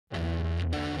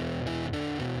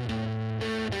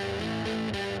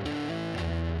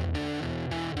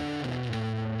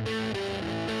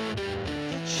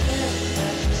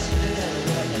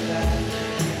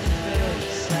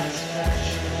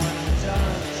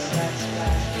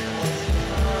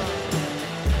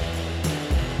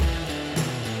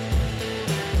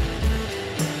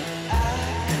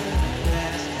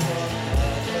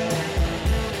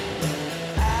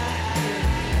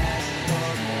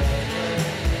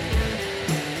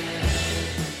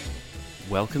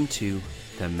Welcome to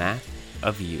The Math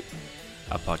of You,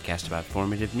 a podcast about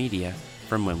formative media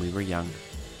from when we were young.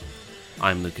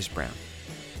 I'm Lucas Brown.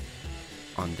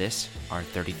 On this, our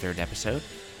 33rd episode,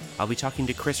 I'll be talking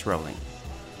to Chris Rohling,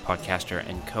 podcaster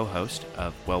and co-host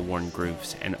of Well-Worn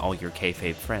Grooves and All Your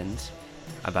Kayfabe Friends,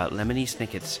 about Lemony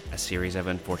Snicket's A Series of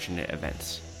Unfortunate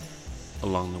Events.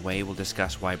 Along the way, we'll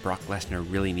discuss why Brock Lesnar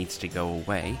really needs to go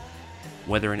away,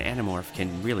 whether an Animorph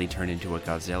can really turn into a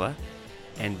Godzilla,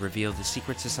 and reveal the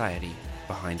secret society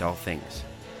behind all things.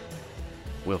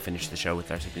 We'll finish the show with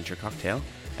our signature cocktail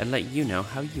and let you know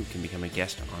how you can become a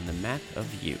guest on The Math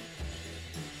of You.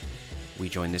 We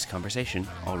join this conversation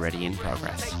already in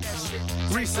progress.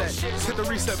 Reset. Just hit the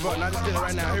reset button. I just did it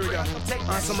right now. Here we go.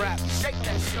 On some rap.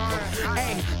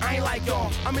 Hey, I ain't like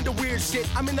y'all. I'm into weird shit.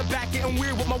 I'm in the back getting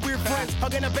weird with my weird friends.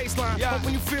 Hugging a baseline. Yeah. Hope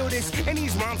when you feel this. And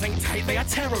these rhymes ain't tight. They are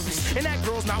terrorists. And that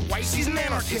girl's not white. She's an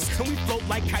anarchist. And we float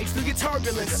like kites through your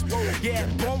turbulence. Yeah,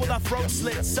 born with our throat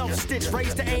slit. Self-stitch.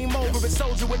 Raised to aim over. But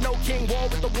soldier with no king. War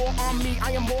with the war on me.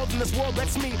 I am more than this world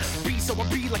lets me be. So I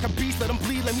be like a beast. Let them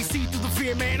bleed. Let me see through the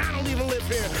fear. Man, I don't even live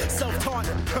here. Self-taught,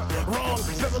 wrong,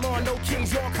 never on no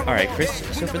kings, y'all come. Alright, Chris,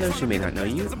 so for those who may not know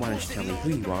you, why don't you tell me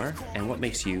who you are and what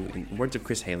makes you, in words of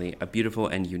Chris Haley, a beautiful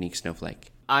and unique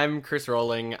snowflake? I'm Chris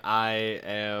Rohling. I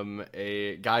am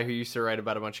a guy who used to write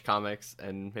about a bunch of comics,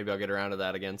 and maybe I'll get around to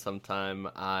that again sometime.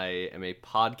 I am a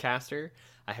podcaster.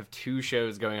 I have 2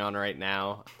 shows going on right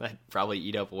now that probably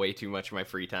eat up way too much of my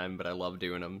free time, but I love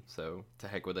doing them, so to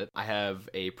heck with it. I have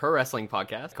a pro wrestling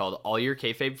podcast called All Your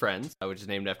Kayfabe Friends, which is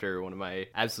named after one of my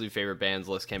absolute favorite bands,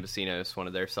 Los Campesinos, one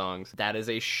of their songs. That is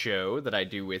a show that I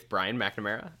do with Brian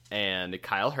McNamara and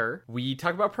Kyle Herr. We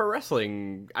talk about pro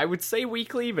wrestling, I would say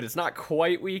weekly, but it's not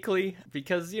quite weekly,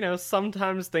 because, you know,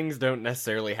 sometimes things don't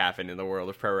necessarily happen in the world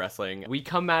of pro wrestling. We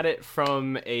come at it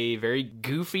from a very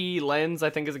goofy lens, I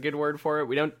think is a good word for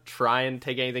it. We don't try and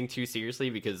take anything too seriously,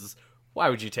 because why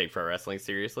would you take pro wrestling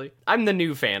seriously? I'm the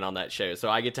new fan on that show, so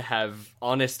I get to have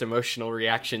honest emotional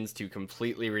reactions to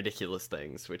completely ridiculous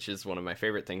things, which is one of my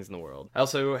favorite things in the world. I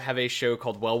also have a show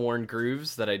called Well-Worn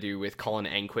Grooves that I do with Colin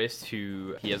Anquist,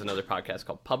 he has another podcast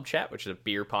called Pub Chat, which is a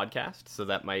beer podcast, so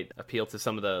that might appeal to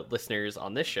some of the listeners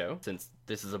on this show, since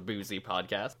this is a boozy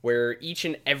podcast, where each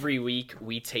and every week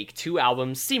we take 2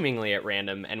 albums seemingly at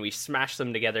random and we smash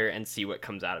them together and see what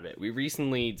comes out of it. We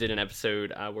recently did an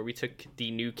episode where we took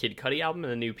the new Kid Cudi album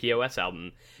and the new POS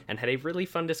album and had a really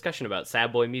fun discussion about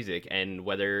sad boy music and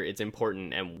whether it's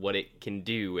important and what it can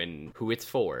do and who it's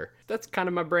for. That's kind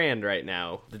of my brand right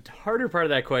now. The harder part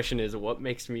of that question is what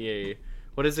makes me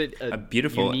a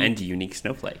beautiful and unique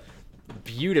snowflake.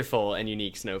 Beautiful and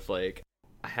unique snowflake.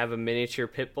 I have a miniature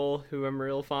pit bull who I'm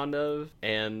real fond of,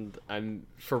 and I'm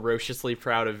ferociously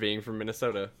proud of being from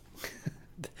Minnesota.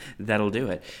 That'll do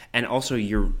it. And also,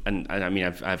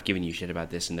 I've given you shit about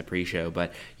this in the pre-show,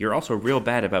 but you're also real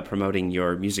bad about promoting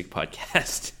your music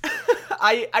podcast.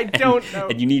 I don't know.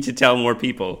 And you need to tell more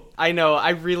people. I know.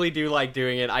 I really do like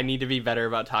doing it. I need to be better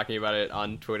about talking about it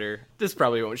on Twitter. This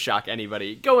probably won't shock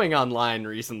anybody. Going online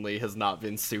recently has not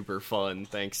been super fun,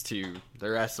 thanks to the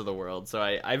rest of the world. So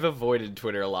I've avoided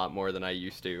Twitter a lot more than I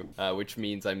used to, which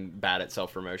means I'm bad at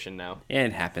self-promotion now. Yeah,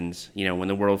 it happens. You know, when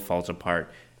the world falls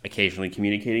apart, occasionally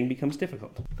communicating becomes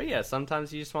difficult. But yeah,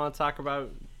 sometimes you just want to talk about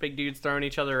big dudes throwing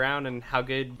each other around and how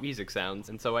good music sounds,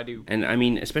 and so I do. And I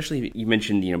mean, especially you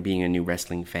mentioned, you know, being a new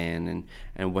wrestling fan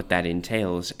and what that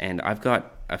entails, and I've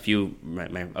got a few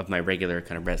of my regular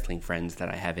kind of wrestling friends that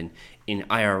I have in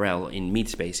IRL, in Meat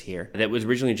Space here, that was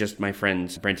originally just my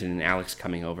friends Brenton and Alex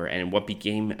coming over, and what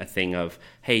became a thing of,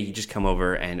 hey, you just come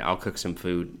over and I'll cook some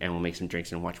food and we'll make some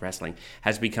drinks and watch wrestling,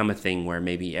 has become a thing where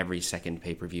maybe every second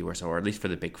pay-per-view or so, or at least for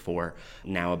the big 4,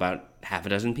 now about half a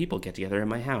dozen people get together in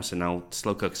my house and I'll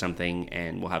slow cook something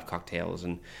and we'll have cocktails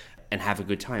and have a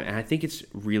good time. And I think it's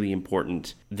really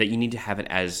important that you need to have it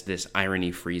as this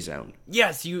irony-free zone.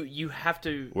 Yes, you have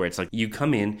to. Where it's like you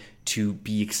come in to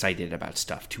be excited about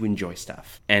stuff, to enjoy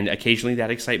stuff. And occasionally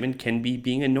that excitement can be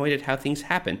being annoyed at how things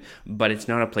happen, but it's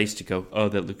not a place to go, oh,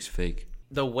 that looks fake.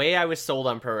 The way I was sold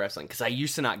on pro wrestling, because I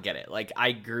used to not get it. Like,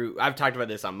 I've talked about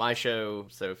this on my show,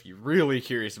 so if you're really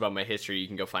curious about my history, you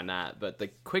can go find that. But the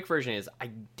quick version is, I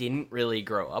didn't really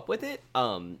grow up with it.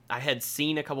 I had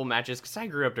seen a couple matches, because I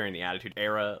grew up during the Attitude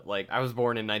Era. Like, I was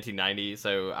born in 1990,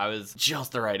 so I was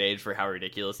just the right age for how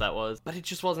ridiculous that was. But it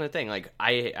just wasn't a thing. Like,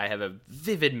 I have a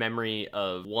vivid memory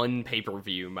of one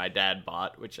pay-per-view my dad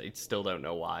bought, which I still don't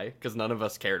know why, because none of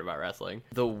us cared about wrestling.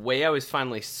 The way I was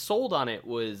finally sold on it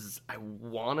was, I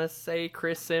want to say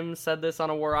Chris Sims said this on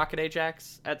a War Rocket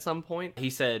Ajax at some point. He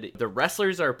said, the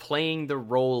wrestlers are playing the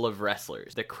role of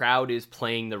wrestlers. The crowd is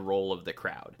playing the role of the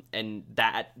crowd. And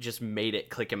that just made it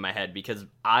click in my head because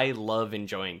I love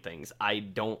enjoying things. I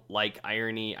don't like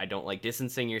irony. I don't like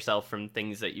distancing yourself from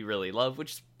things that you really love,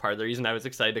 which is part of the reason I was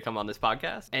excited to come on this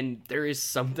podcast. And there is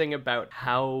something about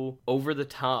how over the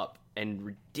top and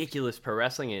ridiculous pro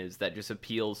wrestling is that just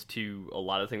appeals to a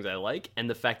lot of things I like, and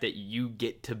the fact that you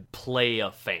get to play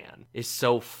a fan is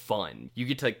so fun. You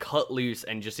get to cut loose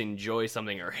and just enjoy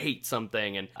something or hate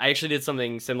something. And I actually did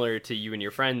something similar to you and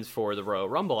your friends for the Royal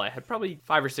Rumble. I had probably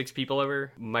 5 or 6 people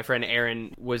over. My friend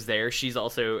Erin was there. She's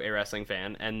also a wrestling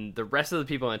fan, and the rest of the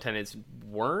people in attendance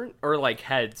weren't, or like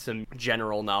had some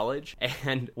general knowledge.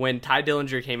 And when Ty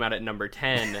Dillinger came out at number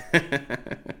 10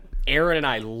 Aaron and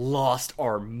I lost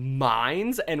our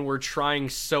minds and were trying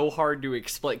so hard to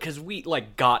explain, because we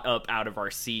like got up out of our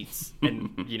seats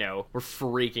and we're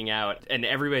freaking out, and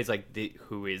everybody's like,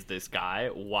 who is this guy?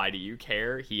 Why do you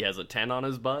care? He has a 10 on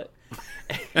his butt.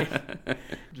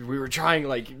 We were trying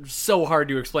like so hard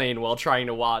to explain while trying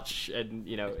to watch, and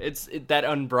it's that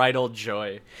unbridled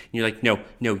joy. You're like, no,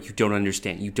 you don't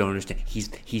understand. He's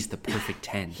the perfect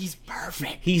 10. He's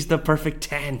perfect. He's the perfect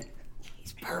 10.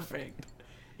 He's perfect.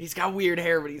 He's got weird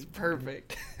hair, but he's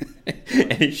perfect.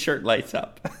 And his shirt lights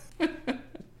up.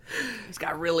 He's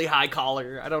got really high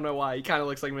collar. I don't know why. He kind of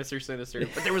looks like Mr. Sinister.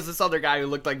 But there was this other guy who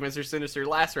looked like Mr. Sinister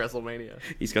last WrestleMania.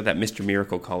 He's got that Mr.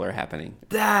 Miracle collar happening.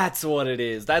 That's what it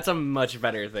is. That's a much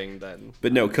better thing then.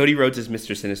 But no, Cody Rhodes as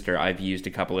Mr. Sinister I've used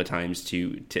a couple of times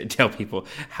to tell people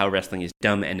how wrestling is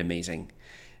dumb and amazing.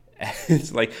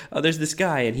 It's like, oh, there's this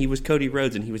guy, and he was Cody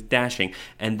Rhodes, and he was dashing,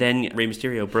 and then Rey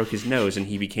Mysterio broke his nose, and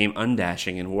he became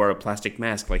undashing and wore a plastic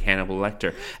mask like Hannibal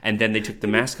Lecter, and then they took the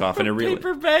mask off, and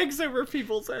paper bags over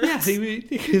people's heads. Yeah,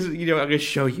 because I'm going to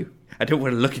show you. I don't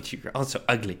want to look at you. You're all so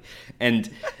ugly.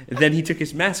 And then he took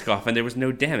his mask off, and there was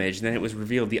no damage. And then it was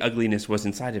revealed the ugliness was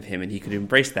inside of him, and he could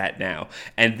embrace that now.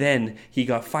 And then he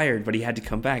got fired, but he had to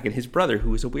come back. And his brother, who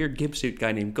was a weird gimp suit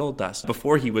guy named Goldust,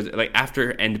 before he was, like,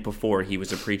 after and before he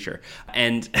was a preacher.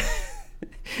 And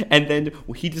then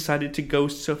he decided to go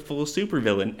full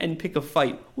supervillain and pick a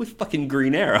fight with fucking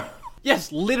Green Arrow.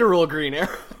 Yes, literal Green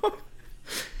Arrow.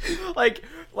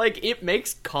 Like, it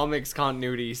makes comics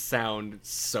continuity sound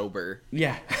sober.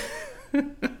 Yeah.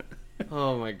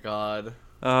 Oh my god.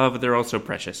 But they're also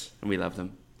precious, and we love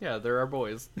them. Yeah, they're our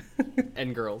boys.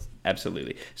 And girls.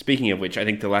 Absolutely. Speaking of which, I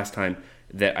think the last time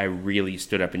that I really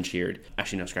stood up and cheered...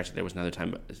 Actually, no, scratch it. There was another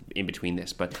time in between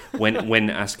this. But when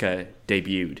Asuka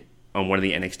debuted on one of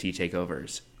the NXT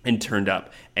takeovers and turned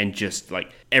up, and just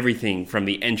like everything from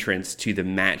the entrance to the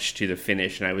match to the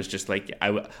finish, and I was just like,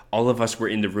 all of us were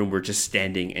in the room, were just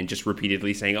standing and just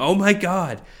repeatedly saying, oh my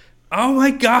god,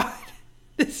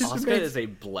 this is Asuka amazing. is a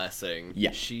blessing.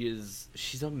 Yeah, she's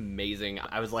amazing.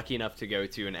 I was lucky enough to go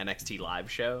to an NXT live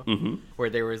show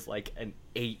where there was like an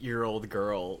 8-year-old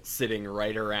girl sitting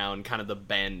right around kind of the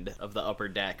bend of the upper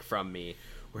deck from me,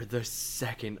 where the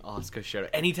second Asuka showed up,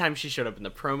 anytime she showed up in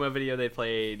the promo video they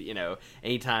played,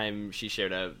 anytime she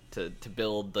showed up to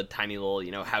build the tiny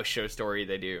little, house show story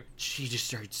they do, she just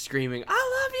started screaming, I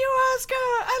love you, Asuka!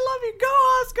 I love you, go,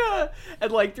 Asuka!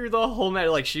 And, like, through the whole match,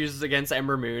 like, she was against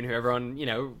Ember Moon, who everyone,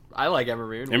 I like Ember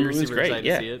Moon. Ember Moon's great, excited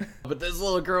to see it. But this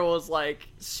little girl was, like,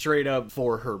 straight up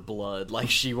for her blood. Like,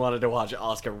 she wanted to watch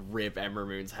Asuka rip Ember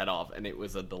Moon's head off, and it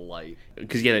was a delight.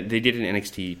 Because, yeah, they did an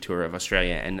NXT tour of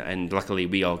Australia, and luckily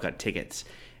we all got tickets.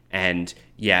 And,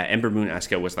 yeah, Ember Moon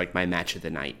Asuka was, like, my match of the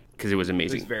night, because it was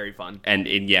amazing. It was very fun. And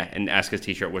Asuka's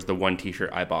t-shirt was the one t-shirt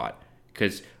I bought,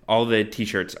 because all the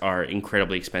t-shirts are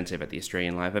incredibly expensive at the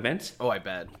Australian live events. Oh, I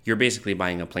bet. You're basically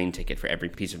buying a plane ticket for every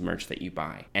piece of merch that you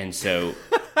buy. And so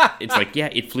it's like, yeah,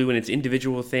 it flew in its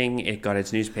individual thing. It got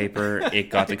its newspaper. It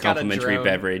got the complimentary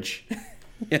beverage.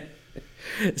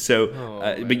 So,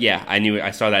 but yeah,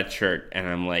 I saw that shirt and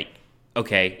I'm like,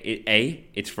 okay, A,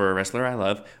 it's for a wrestler I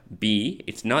love. B,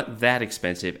 it's not that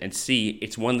expensive. And C,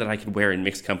 it's one that I could wear in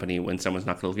mixed company when someone's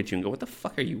not going to look at you and go, what the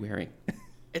fuck are you wearing?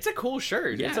 It's a cool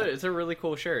shirt. Yeah. It's a really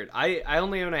cool shirt. I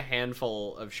only own a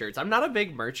handful of shirts. I'm not a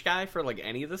big merch guy for like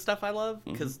any of the stuff I love,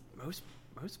 because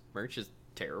most merch is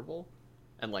terrible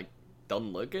and like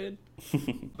doesn't look good.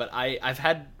 But I've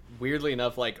had, weirdly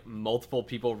enough, like multiple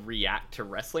people react to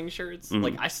wrestling shirts.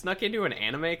 Like I snuck into an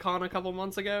anime con a couple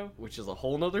months ago, which is a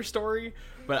whole nother story.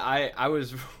 But I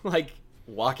was like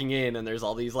walking in and there's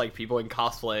all these like people in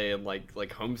cosplay and like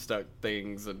Homestuck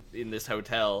things in this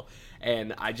hotel,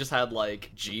 and I just had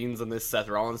like jeans and this Seth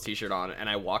Rollins t-shirt on, and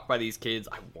I walked by these kids.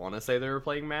 I want to say they were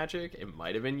playing Magic. It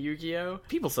might have been Yu-Gi-Oh.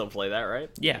 People still play that, right?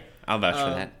 Yeah, I'll vouch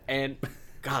for that. And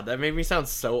God, that made me sound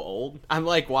so old. I'm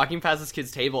like walking past this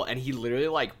kid's table and he literally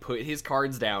like put his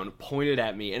cards down, pointed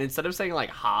at me, and instead of saying like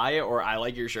hi or I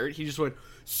like your shirt, he just went,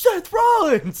 Seth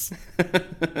Rollins!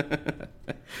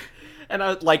 And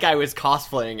I was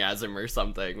cosplaying as him or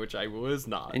something, which I was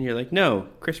not. And you're like, no,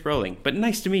 Chris Rohling, but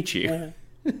nice to meet you.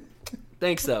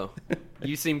 Thanks, though.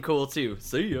 You seem cool, too.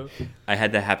 See ya. I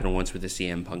had that happen once with a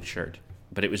CM Punk shirt,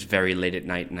 but it was very late at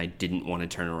night, and I didn't want to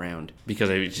turn around because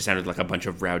it just sounded like a bunch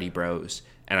of rowdy bros.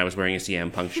 And I was wearing a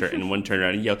CM Punk shirt, and one turned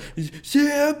around and yelled,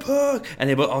 CM Punk! And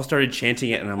they all started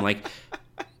chanting it, and I'm like,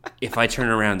 if I turn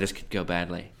around, this could go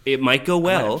badly. It might go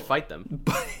well. I might have to fight them.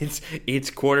 But it's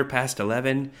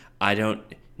 11:15. I don't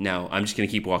know. I'm just going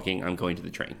to keep walking. I'm going to the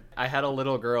train. I had a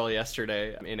little girl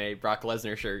yesterday in a Brock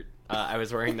Lesnar shirt. I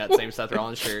was wearing that same Seth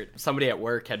Rollins shirt. Somebody at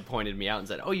work had pointed me out and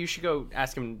said, oh, you should go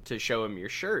ask him to show him your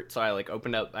shirt. So I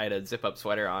opened up, I had a zip-up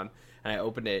sweater on, and I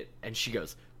opened it, and she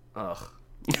goes, ugh,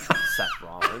 Seth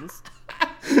Rollins.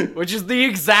 Which is the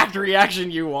exact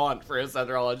reaction you want for a Seth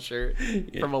Rollins shirt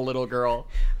from a little girl.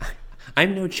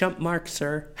 I'm no chump mark,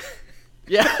 sir.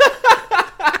 Yeah.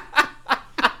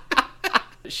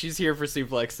 She's here for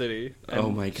Suplex City. Oh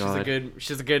my god.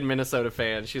 She's a good Minnesota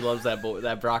fan. She loves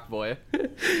that Brock boy.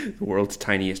 The world's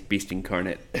tiniest beast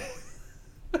incarnate.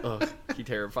 Ugh, he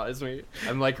terrifies me.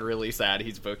 I'm really sad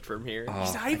he's booked from here. Oh.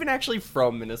 He's not even actually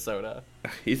from Minnesota.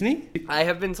 Isn't he? I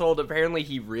have been told apparently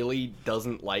he really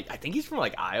doesn't I think he's from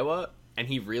Iowa, and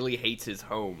he really hates his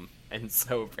home. And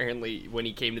so apparently when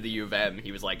he came to the U of M,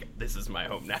 he was like, this is my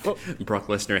home now. Brock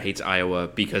Lesnar hates Iowa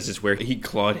because it's where he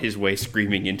clawed his way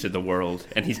screaming into the world,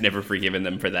 and he's never forgiven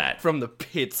them for that. From the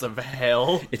pits of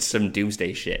hell. It's some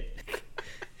doomsday shit.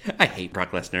 I hate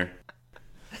Brock Lesnar.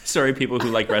 Sorry, people who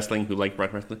like wrestling, who like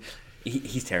Brock Lesnar.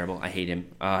 He's terrible. I hate him.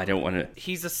 I don't want to...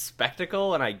 He's a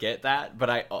spectacle, and I get that,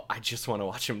 but I just want to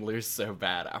watch him lose so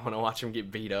bad. I want to watch him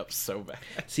get beat up so bad.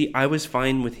 See, I was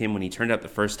fine with him when he turned out the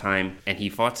first time, and he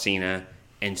fought Cena,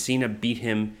 and Cena beat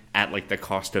him at, the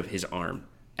cost of his arm.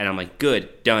 And I'm like,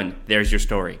 good, done, there's your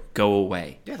story. Go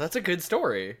away. Yeah, that's a good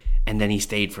story. And then he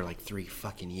stayed for, 3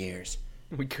 fucking years.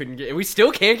 We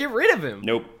still can't get rid of him.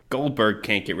 Nope. Goldberg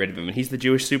can't get rid of him, and he's the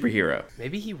Jewish superhero.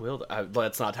 Maybe he will.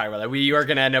 Let's not talk about that. We are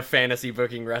going to end up fantasy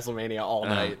booking WrestleMania all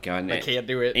night. Oh, God, I can't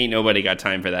do it. Ain't nobody got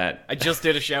time for that. I just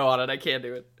did a show on it. I can't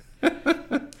do it.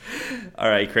 All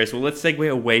right, Chris. Well, let's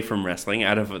segue away from wrestling,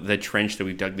 out of the trench that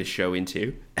we've dug this show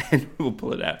into, and we'll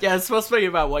pull it out. Yeah, it's supposed to be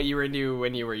about what you were into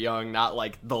when you were young, not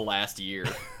the last year.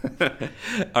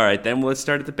 All right, then let's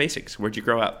start at the basics. Where'd you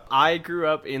grow up? I grew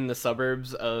up in the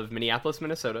suburbs of Minneapolis,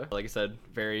 Minnesota. Like I said,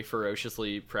 very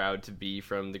ferociously proud to be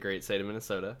from the great state of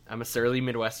Minnesota. I'm a surly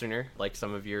Midwesterner, like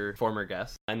some of your former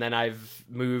guests. And then I've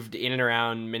moved in and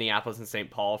around Minneapolis and St.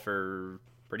 Paul for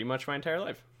pretty much my entire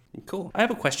life. Cool. I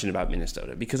have a question about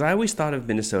Minnesota, because I always thought of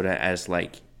Minnesota as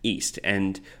east,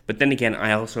 but then again,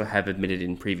 I also have admitted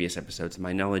in previous episodes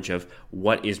my knowledge of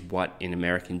what is what in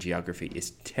American geography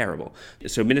is terrible.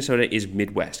 So Minnesota is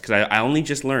Midwest, because I only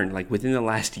just learned within the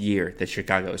last year that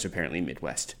Chicago is apparently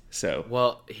Midwest. So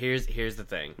well, here's the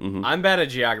thing. Mm-hmm. I'm bad at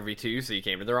geography too, so you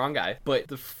came to the wrong guy. But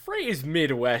the phrase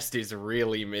Midwest is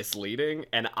really misleading,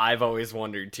 and I've always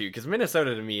wondered too, because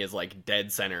Minnesota to me is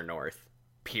dead center north.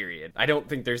 Period. I don't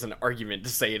think there's an argument to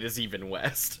say it is even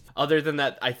west. Other than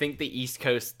that, I think the East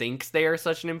Coast thinks they are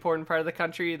such an important part of the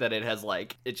country that it has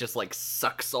it just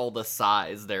sucks all the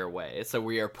size their way. So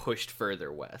we are pushed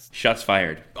further west. Shots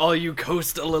fired. All you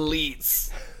coastal elites.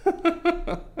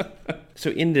 So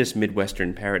in this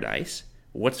Midwestern paradise,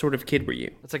 what sort of kid were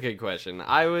you? That's a good question.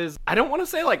 I don't want to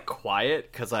say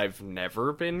quiet, because I've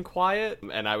never been quiet,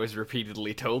 and I was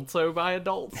repeatedly told so by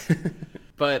adults.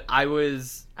 But I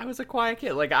was a quiet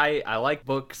kid. I like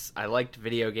books. I liked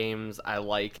video games. I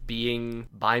liked being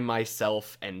by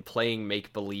myself and playing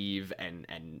make-believe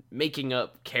and making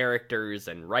up characters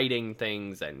and writing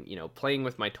things and, playing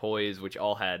with my toys, which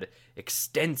all had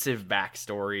extensive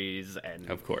backstories and,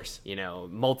 of course,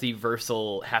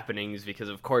 multiversal happenings because,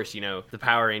 of course, the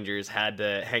Power Rangers had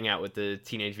to hang out with the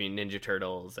Teenage Mutant Ninja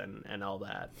Turtles and all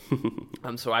that.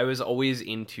 So I was always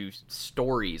into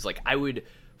stories. I would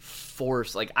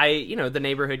force the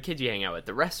neighborhood kids you hang out with,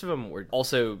 the rest of them were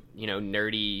also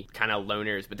nerdy kind of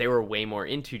loners, but they were way more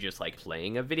into just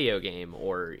playing a video game,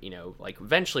 or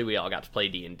eventually we all got to play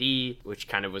D&D, which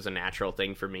kind of was a natural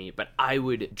thing for me, but I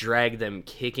would drag them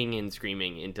kicking and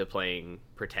screaming into playing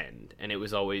pretend, and it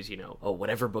was always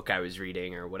whatever book I was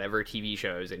reading or whatever TV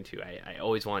show I was into, I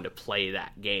always wanted to play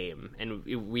that game. And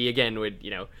we again would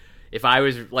if I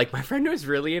was my friend was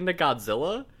really into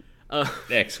Godzilla,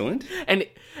 Excellent.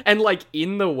 And like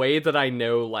in the way that I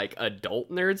know like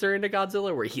adult nerds are into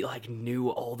Godzilla, where he like knew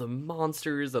all the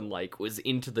monsters and like was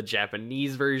into the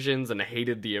Japanese versions and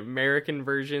hated the American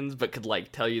versions, but could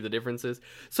like tell you the differences.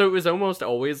 So it was almost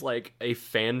always like a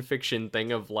fan fiction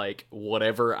thing of like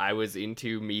whatever I was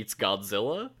into meets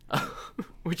Godzilla,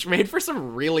 which made for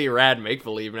some really rad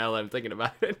make-believe now that I'm thinking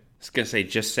about it. I was gonna say,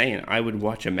 just saying, I would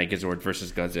watch a Megazord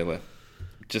versus Godzilla.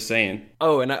 Just saying.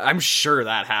 Oh, and I'm sure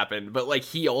that happened, but like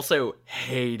he also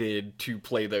hated to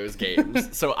play those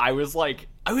games. So I was like,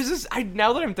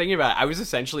 now that I'm thinking about it, I was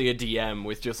essentially a DM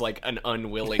with just like an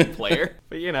unwilling player.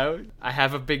 But you know, I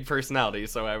have a big personality,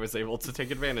 so I was able to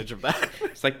take advantage of that.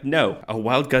 It's like, no, a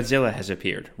wild Godzilla has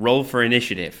appeared. Roll for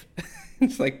initiative.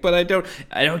 It's like, but I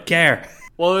don't care.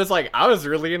 Well, it was like, I was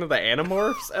really into the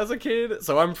Animorphs as a kid,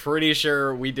 so I'm pretty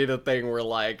sure we did a thing where,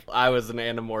 like, I was an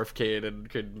Animorph kid and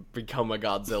could become a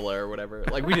Godzilla or whatever.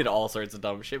 Like, we did all sorts of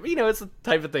dumb shit, but, you know, it's the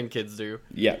type of thing kids do.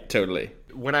 Yeah, totally.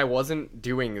 When I wasn't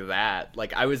doing that,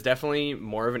 like, I was definitely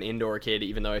more of an indoor kid,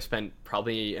 even though I spent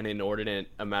probably an inordinate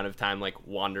amount of time, like,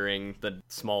 wandering the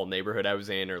small neighborhood I was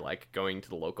in, or, like, going to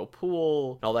the local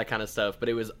pool, and all that kind of stuff, but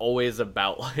it was always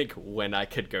about, like, when I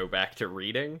could go back to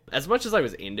reading. As much as I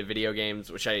was into video games,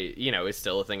 which I, you know, is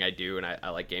still a thing I do, and I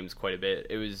like games quite a bit,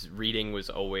 reading was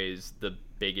always the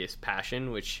biggest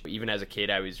passion, which even as a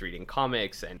kid I was reading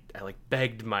comics, and I like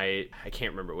begged I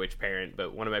can't remember which parent,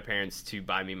 but one of my parents to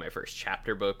buy me my first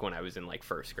chapter book when I was in like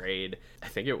first grade. I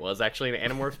think it was actually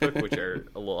an Animorphs book, which are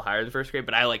a little higher than first grade,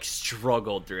 but I like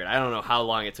struggled through it. I don't know how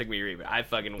long it took me to read, but I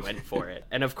fucking went for it.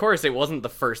 And of course it wasn't the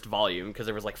first volume, because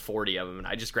there was like 40 of them, and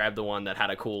I just grabbed the one that had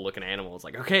a cool looking animal. It's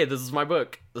like, okay, this is my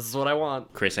book, this is what I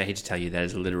want. Chris, I hate to tell you, that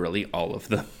is literally all of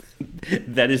them.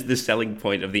 That is the selling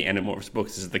point of the Animorphs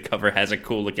books, is the cover has a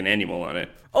cool looking animal on it.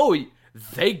 Oh,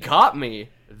 they got me,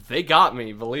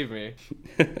 believe me.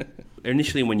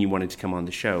 Initially, when you wanted to come on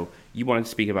the show, you wanted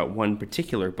to speak about one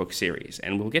particular book series,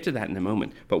 and we'll get to that in a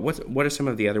moment. But what are some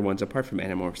of the other ones, apart from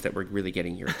Animorphs, that were really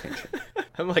getting your attention?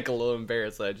 I'm like a little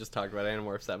embarrassed that I just talked about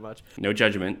Animorphs that much. No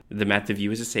judgment. The Math of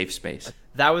You is a safe space.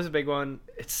 That was a big one.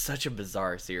 It's such a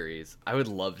bizarre series. I would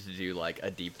love to do like a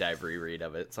deep dive reread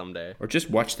of it someday. Or just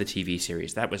watch the TV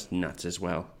series. That was nuts as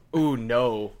well. Ooh,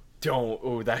 no. Don't.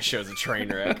 Ooh, that show's a train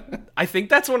wreck. I think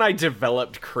that's when I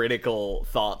developed critical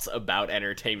thoughts about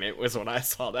entertainment, was when I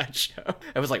saw that show.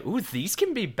 I was like, ooh, these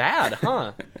can be bad,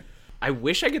 huh? I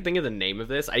wish I could think of the name of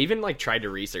this. I even like tried to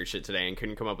research it today and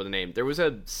couldn't come up with a name. There was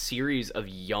a series of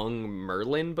young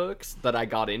Merlin books that I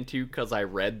got into because I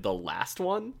read the last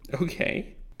one.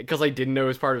 Okay. Because I didn't know it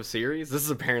was part of a series. This is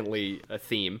apparently a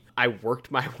theme. I worked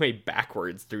my way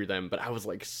backwards through them, but I was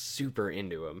like super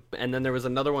into them. And then there was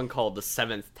another one called The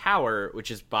Seventh Tower, which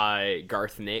is by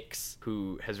Garth Nix,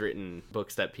 who has written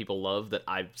books that people love that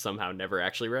I've somehow never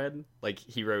actually read. Like,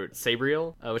 he wrote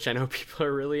Sabriel, which I know people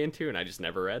are really into, and I just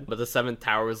never read. But The Seventh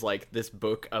Tower was like this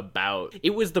book about...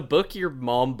 It was the book your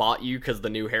mom bought you because the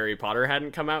new Harry Potter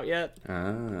hadn't come out yet.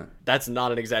 Ah. That's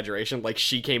not an exaggeration. Like,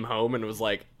 she came home and was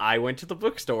like, I went to the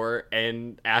bookstore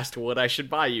and asked what I should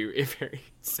buy you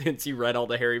since you read all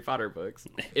the Harry Potter books.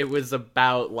 It was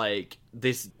about like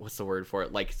this, what's the word for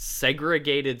it? Like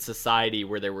segregated society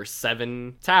where there were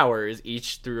 7 towers,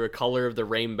 each through a color of the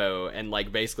rainbow, and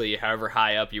like basically however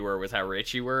high up you were was how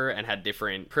rich you were, and had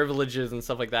different privileges and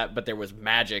stuff like that. But there was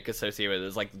magic associated with it. It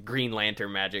was like Green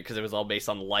Lantern magic, because it was all based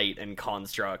on light and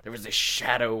construct. There was this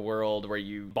shadow world where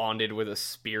you bonded with a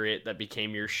spirit that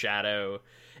became your shadow.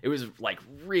 It was like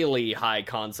really high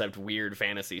concept, weird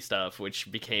fantasy stuff,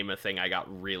 which became a thing I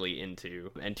got really into,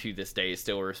 and to this day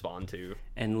still respond to.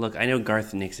 And look, I know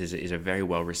Garth Nix is a very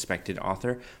well respected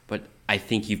author, but I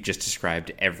think you've just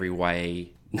described every YA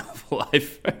novel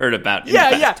I've heard about in the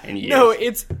past 10 years. No,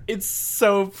 it's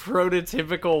so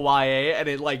prototypical YA, and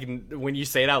it like when you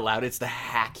say it out loud, it's the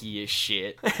hackiest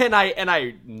shit. And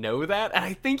I know that, and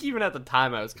I think even at the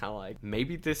time I was kind of like,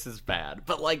 maybe this is bad.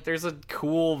 But like, there's a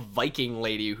cool Viking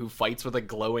lady who fights with a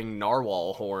glowing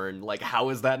narwhal horn. Like, how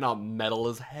is that not metal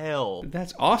as hell?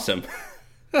 That's awesome.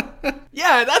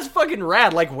 Yeah, that's fucking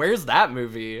rad. Like, where's that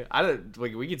movie?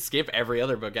 We could skip every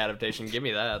other book adaptation. Give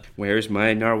me that. Where's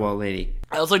my narwhal lady?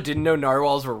 I also didn't know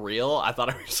narwhals were real. I thought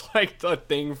it was like the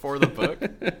thing for the book.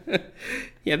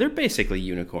 Yeah, they're basically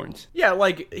unicorns. Yeah,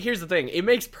 like, here's the thing. It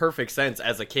makes perfect sense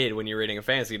as a kid when you're reading a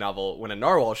fantasy novel. When a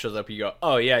narwhal shows up, you go,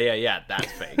 oh, yeah,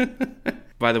 that's fake.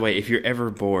 By the way, if you're ever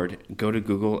bored, go to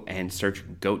Google and search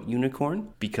goat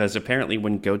unicorn, because apparently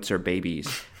when goats are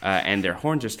babies and their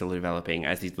horns are still developing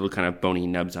as these little kind of bony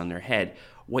nubs on their head,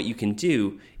 what you can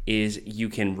do is you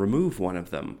can remove one of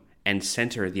them and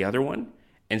center the other one,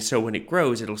 And so when it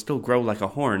grows, it'll still grow like a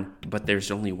horn, but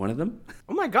there's only one of them.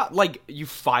 Oh my god, like, you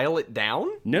file it down?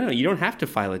 No, you don't have to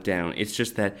file it down. It's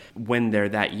just that when they're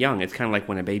that young, it's kind of like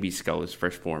when a baby's skull is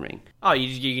first forming. Oh,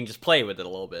 you can just play with it a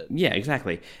little bit. Yeah,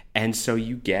 exactly. And so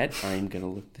you get, I'm going to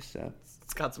look this up.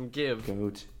 It's got some give.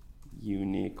 Goat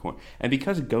unicorn. And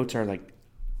because goats are like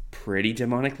pretty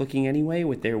demonic looking anyway,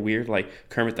 with their weird like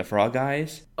Kermit the Frog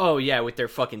eyes. Oh yeah, with their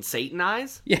fucking Satan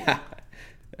eyes? Yeah.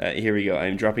 Here we go.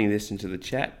 I'm dropping this into the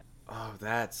chat. Oh,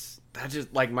 that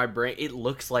just, like, my brain, it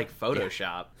looks like Photoshop.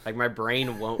 Yeah. Like, my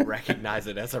brain won't recognize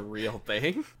it as a real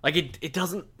thing. Like, it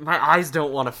doesn't, my eyes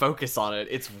don't want to focus on it.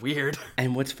 It's weird.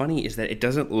 And what's funny is that it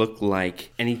doesn't look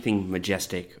like anything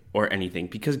majestic or anything,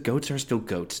 because goats are still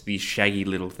goats, these shaggy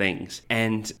little things.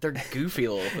 And they're goofy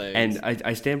little things. And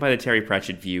I stand by the Terry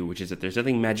Pratchett view, which is that there's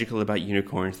nothing magical about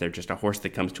unicorns. They're just a horse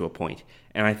that comes to a point.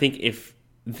 And I think if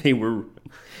they were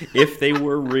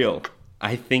real,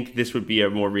 I think this would be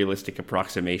a more realistic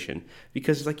approximation.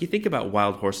 Because, like, you think about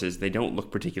wild horses, they don't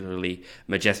look particularly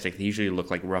majestic. They usually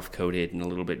look like rough-coated and a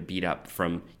little bit beat up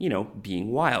from,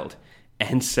 being wild.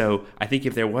 And so I think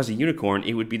if there was a unicorn,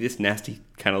 it would be this nasty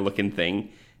kind of looking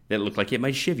thing that looked like it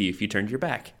might shiv you if you turned your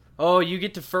back. Oh, you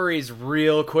get to furries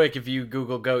real quick if you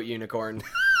Google goat unicorn.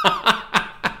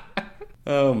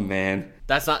 Oh, man.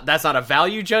 That's not a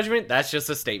value judgment. That's just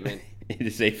a statement. It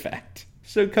is a fact.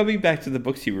 So coming back to the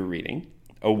books you were reading,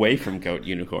 away from goat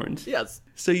unicorns. Yes.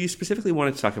 So you specifically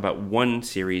wanted to talk about one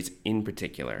series in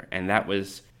particular, and that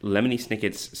was Lemony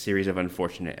Snicket's series of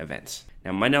unfortunate events.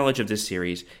 Now, my knowledge of this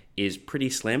series is pretty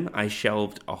slim. I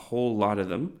shelved a whole lot of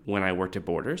them when I worked at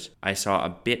Borders. I saw a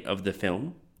bit of the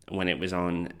film when it was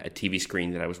on a TV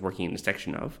screen that I was working in a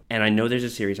section of. And I know there's a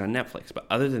series on Netflix. But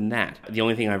other than that, the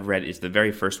only thing I've read is the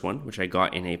very first one, which I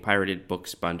got in a pirated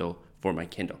books bundle for my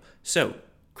Kindle. So,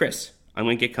 Chris, I'm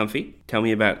going to get comfy. Tell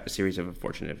me about a series of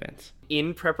unfortunate events.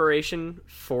 In preparation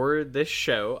for this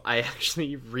show, I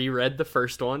actually reread the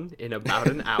first one in about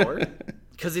an hour.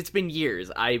 Because it's been years.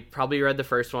 I probably read the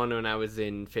first one when I was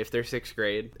in 5th or 6th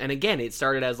grade. And again, it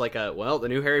started as like the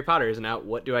new Harry Potter is out.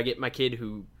 What do I get my kid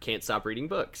who can't stop reading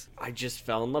books? I just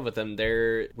fell in love with them.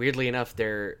 Weirdly enough,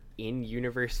 they're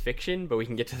in-universe fiction, but we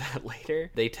can get to that later.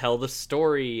 They tell the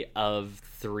story of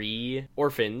 3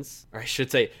 orphans, or I should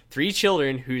say 3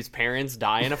 children whose parents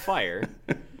die in a fire.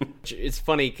 It's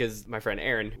funny because my friend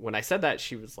Erin, when I said that,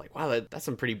 she was like, wow, that's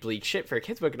some pretty bleak shit for a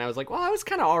kid's book. And I was like, well, I was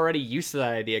kind of already used to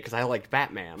that idea because I liked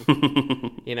Batman.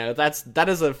 That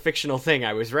is a fictional thing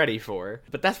I was ready for.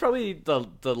 But that's probably the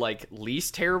like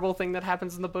least terrible thing that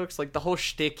happens in the books. Like, the whole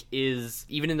shtick is,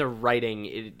 even in the writing,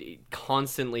 it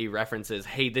constantly references,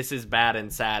 hey, this is bad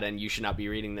and sad and you should not be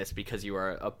reading this because you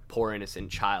are a poor innocent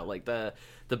child. Like, the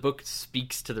book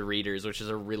speaks to the readers, which is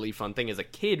a really fun thing as a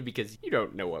kid because you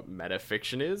don't know what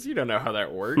metafiction is. You don't know how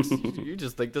that works. You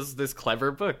just think this is this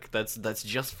clever book that's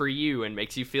just for you and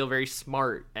makes you feel very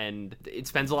smart. And it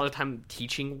spends a lot of time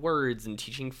teaching words and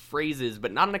teaching phrases,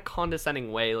 but not in a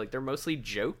condescending way. Like, they're mostly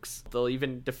jokes. They'll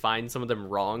even define some of them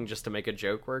wrong just to make a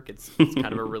joke work. It's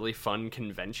kind of a really fun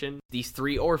convention. These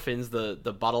 3 orphans,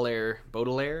 the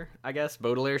Baudelaire, I guess,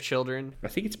 Baudelaire children. I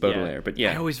think it's Baudelaire, but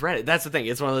yeah. I always read it. That's the thing.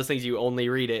 It's one of those things you only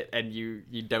read it and you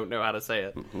don't know how to say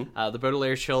it. The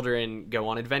Baudelaire children go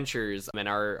on adventures and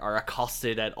are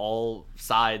accosted at all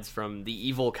sides from the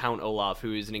evil Count Olaf,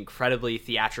 who is an incredibly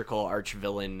theatrical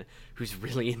arch-villain who's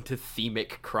really into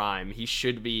themic crime. He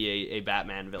should be a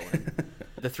Batman villain.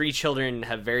 The 3 children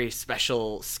have very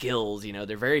special skills.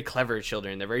 They're very clever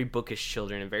children, they're very bookish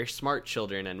children, and very smart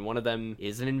children, and one of them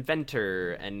is an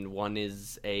inventor, and one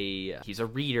is he's a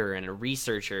reader and a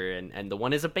researcher, and the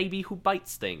one is a baby who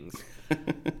bites things.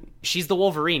 She's the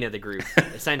Wolverine of the group,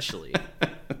 essentially.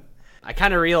 I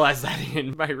kind of realized that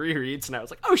in my rereads, and I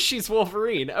was like, oh, she's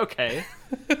Wolverine, okay.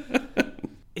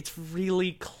 It's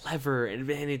really clever, and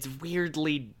it's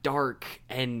weirdly dark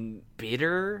and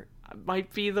bitter,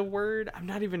 might be the word. I'm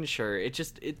not even sure.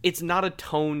 It's not a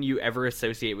tone you ever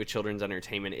associate with children's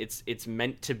entertainment. It's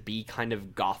meant to be kind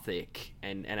of gothic,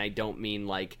 and I don't mean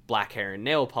like black hair and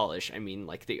nail polish. I mean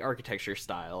like the architecture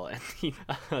style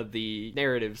and the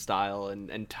narrative style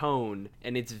and tone.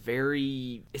 And it's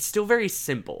still very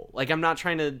simple. Like, I'm not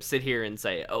trying to sit here and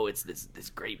say, oh, it's this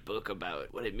great book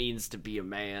about what it means to be a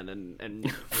man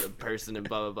and a person and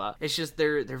blah blah blah. It's just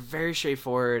they're very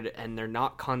straightforward, and they're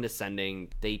not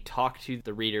condescending. They talk to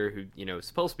the reader, who is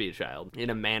supposed to be a child, in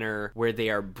a manner where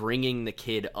they are bringing the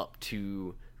kid up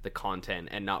to the content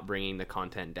and not bringing the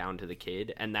content down to the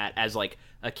kid. And that, as like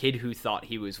a kid who thought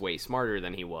he was way smarter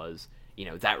than he was,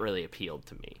 that really appealed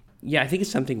to me. Yeah, I think it's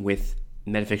something with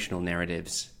metafictional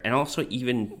narratives, and also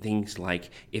even things like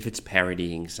if it's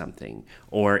parodying something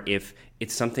or if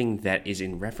it's something that is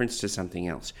in reference to something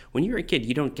else. When you're a kid,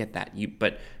 you don't get that.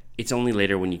 But it's only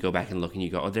later when you go back and look and you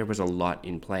go, oh, there was a lot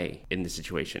in play in this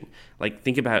situation. Like,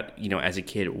 think about, as a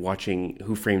kid watching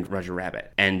Who Framed Roger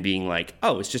Rabbit and being like,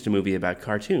 oh, it's just a movie about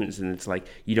cartoons. And it's like,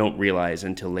 you don't realize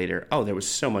until later, oh, there was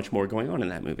so much more going on in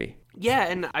that movie. Yeah,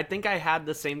 and I think I had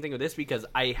the same thing with this because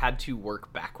I had to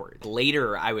work backwards.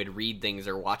 Later, I would read things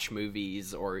or watch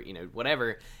movies or,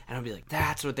 whatever, and I'd be like,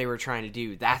 that's what they were trying to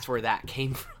do. That's where that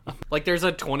came from. Like, there's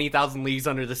a 20,000 Leagues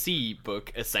Under the Sea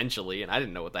book, essentially, and I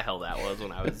didn't know what the hell that was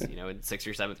when I was, in 6th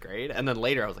or 7th grade. And then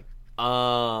later, I was like,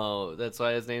 oh, that's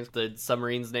why the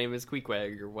submarine's name is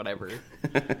Queequeg or whatever.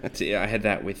 See, I had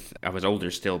that I was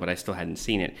older still, but I still hadn't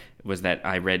seen it, was that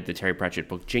I read the Terry Pratchett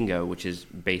book Jingo, which is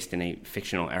based in a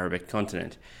fictional Arabic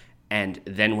continent, and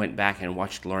then went back and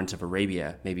watched Lawrence of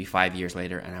Arabia maybe 5 years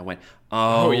later, and I went,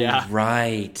 oh yeah.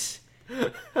 Right.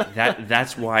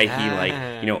 That's why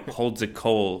he holds a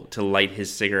coal to light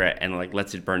his cigarette and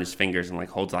lets it burn his fingers and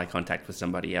holds eye contact with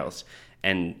somebody else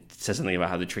and says something about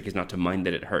how the trick is not to mind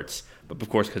that it hurts. But of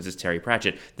course, because it's Terry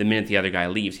Pratchett, the minute the other guy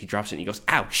leaves, he drops it and he goes,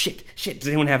 ow, shit, does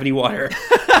anyone have any water?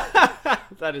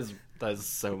 That is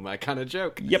so my kind of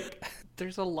joke. Yep.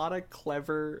 There's a lot of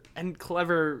clever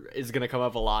is going to come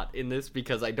up a lot in this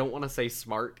because I don't want to say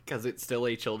smart because it's still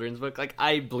a children's book. Like,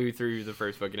 I blew through the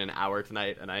first book in an hour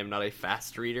tonight and I am not a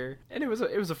fast reader. And it was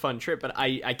a fun trip, but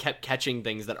I kept catching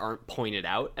things that aren't pointed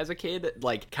out as a kid.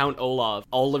 Like Count Olaf,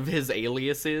 all of his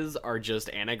aliases are just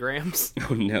anagrams.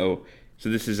 Oh no. So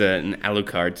this is an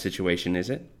Alucard situation, is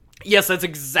it? Yes, that's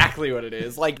exactly what it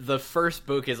is. Like, the first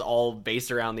book is all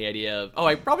based around the idea of,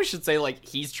 I probably should say,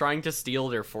 he's trying to steal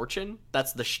their fortune.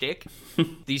 That's the shtick.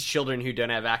 These children who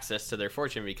don't have access to their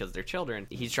fortune because they're children,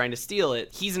 he's trying to steal it.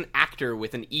 He's an actor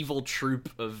with an evil troupe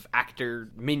of actor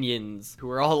minions who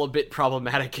are all a bit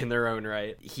problematic in their own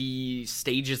right. He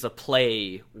stages a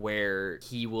play where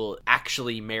he will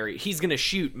actually he's gonna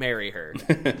marry her.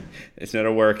 It's not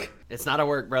a work. It's not a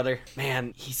work, brother.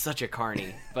 Man, he's such a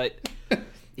carny. But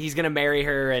he's gonna marry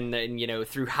her, and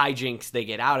through hijinks they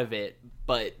get out of it.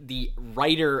 But the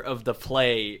writer of the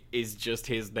play is just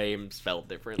his name spelled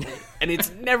differently, and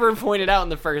it's never pointed out in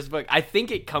the first book. I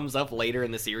think it comes up later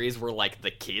in the series where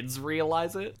the kids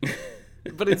realize it.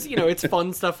 But it's, it's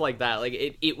fun stuff like that.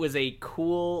 Like, it was a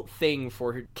cool thing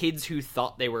for kids who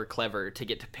thought they were clever to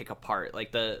get to pick apart.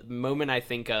 Like, the moment I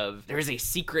think of, there's a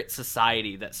secret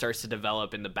society that starts to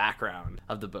develop in the background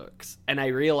of the books. And I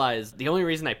realized the only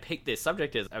reason I picked this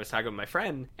subject is I was talking with my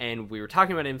friend, and we were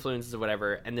talking about influences or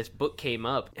whatever, and this book came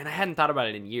up, and I hadn't thought about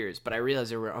it in years, but I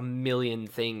realized there were a million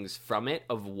things from it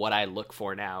of what I look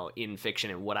for now in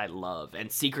fiction and what I love.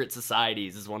 And secret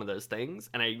societies is one of those things.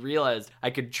 And I realized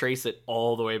I could trace it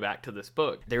all the way back to this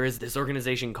book. There is this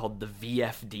organization called the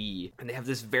VFD, and they have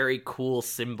this very cool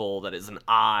symbol that is an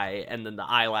I, and then the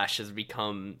eyelashes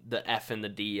become the F and the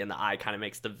D, and the I kind of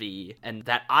makes the V. And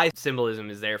that I symbolism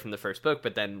is there from the first book,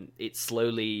 but then it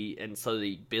slowly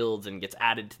builds and gets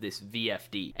added to this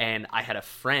VFD. And I had a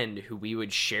friend who we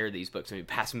would share these books, and we'd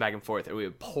pass them back and forth, and we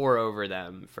would pore over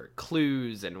them for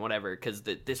clues and whatever, because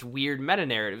this weird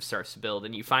meta-narrative starts to build,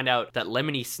 and you find out that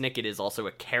Lemony Snicket is also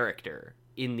a character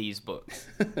in these books.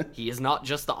 He is not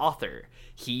just the author.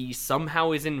 He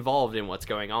somehow is involved in what's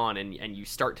going on, and you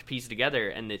start to piece together,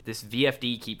 and this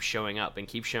VFD keeps showing up and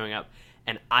keeps showing up.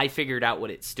 And I figured out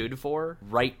what it stood for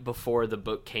right before the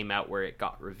book came out, where it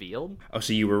got revealed. Oh,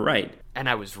 so you were right. And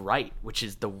I was right, which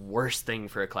is the worst thing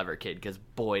for a clever kid, because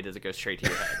boy, does it go straight to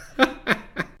your head.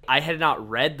 I had not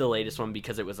read the latest one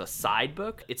because it was a side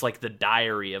book. It's like the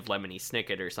diary of Lemony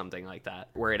Snicket or something like that,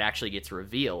 where it actually gets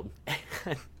revealed.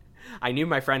 I knew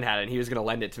my friend had it, and he was going to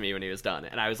lend it to me when he was done.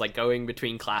 And I was going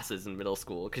between classes in middle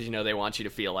school because, they want you to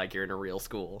feel like you're in a real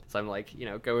school. So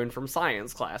I'm going from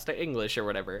science class to English or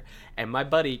whatever. And my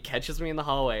buddy catches me in the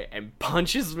hallway and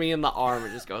punches me in the arm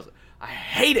and just goes, I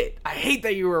hate it. I hate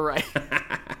that you were right.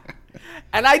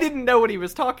 And I didn't know what he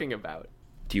was talking about.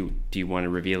 Do you want to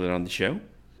reveal it on the show?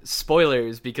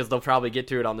 Spoilers, because they'll probably get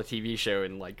to it on the TV show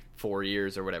in 4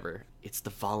 years or whatever. It's the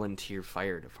volunteer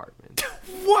fire department.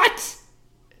 What?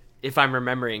 If I'm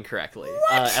remembering correctly.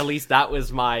 At least that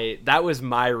was my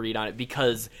read on it,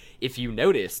 because if you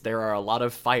notice, there are a lot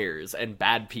of fires, and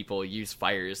bad people use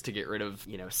fires to get rid of,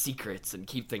 secrets and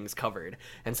keep things covered.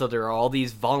 And so there are all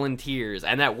these volunteers,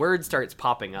 and that word starts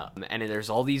popping up, and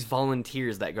there's all these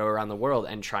volunteers that go around the world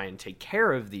and try and take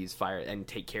care of these fires and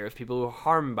take care of people who are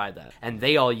harmed by them. And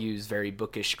they all use very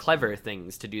bookish, clever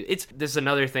things to do. This is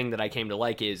another thing that I came to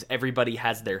like, is everybody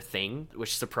has their thing,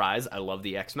 which, surprise, I love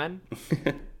the X-Men.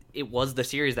 it was the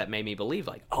series that made me believe,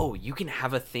 like, oh, you can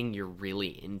have a thing you're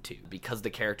really into because the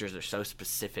characters are so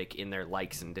specific in their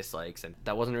likes and dislikes. And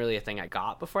that wasn't really a thing I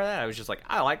got before that. I was just like,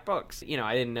 I like books. You know,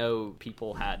 I didn't know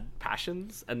people had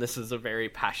passions, and this is a very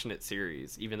passionate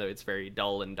series, even though it's very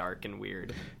dull and dark and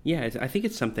weird. Yeah, I think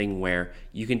it's something where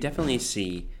you can definitely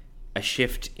see a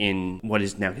shift in what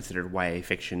is now considered YA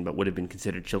fiction, but would have been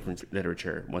considered children's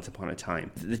literature once upon a time.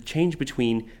 The change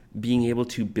between being able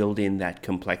to build in that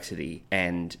complexity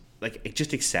and like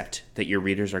just accept that your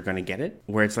readers are going to get it,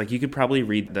 where it's like you could probably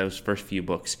read those first few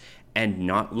books and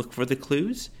not look for the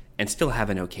clues and still have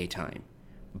an okay time.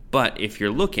 But if you're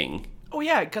looking... Oh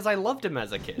yeah, because I loved him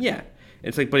as a kid. Yeah.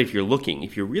 It's like, but if you're looking,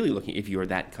 if you're really looking, if you're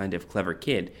that kind of clever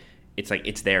kid, it's like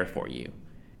it's there for you.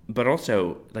 But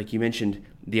also, like you mentioned,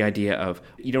 the idea of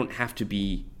you don't have to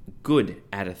be good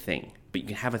at a thing, but you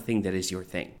can have a thing that is your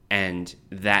thing. And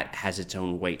that has its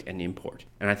own weight and import.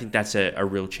 And I think that's a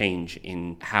real change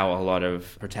in how a lot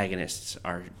of protagonists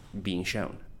are being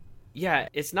shown. Yeah,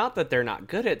 it's not that they're not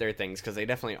good at their things, because they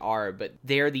definitely are, but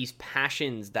they're these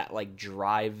passions that, like,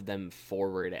 drive them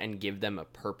forward and give them a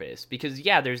purpose. Because,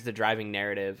 yeah, there's the driving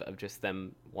narrative of just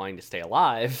them wanting to stay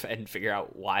alive and figure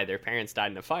out why their parents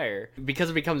died in a fire. Because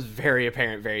it becomes very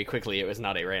apparent very quickly it was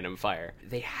not a random fire.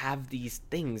 They have these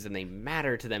things, and they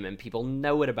matter to them, and people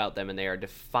know it about them, and they are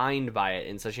defined by it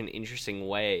in such an interesting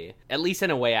way. At least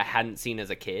in a way I hadn't seen as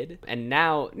a kid. And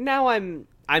now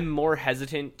I'm more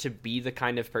hesitant to be the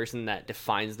kind of person that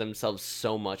defines themselves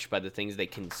so much by the things they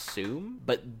consume,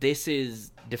 but this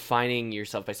is defining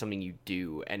yourself by something you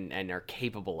do and are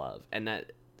capable of, and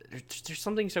that there's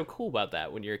something so cool about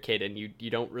that when you're a kid and you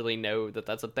don't really know that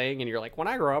that's a thing, and you're like, when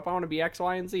I grow up I want to be X,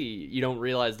 Y, and Z. You don't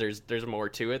realize there's more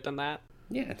to it than that.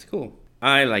 Yeah, it's cool.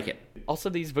 I like it. Also,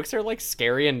 these books are like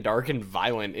scary and dark and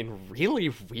violent in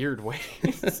really weird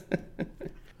ways.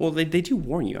 Well, they do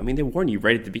warn you. I mean, they warn you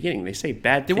right at the beginning. They say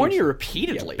bad things. They warn you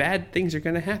repeatedly. Yeah, bad things are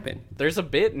going to happen. There's a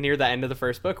bit near the end of the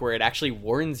first book where it actually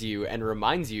warns you and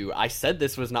reminds you, I said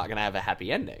this was not going to have a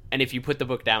happy ending. And if you put the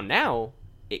book down now,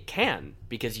 it can,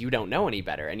 because you don't know any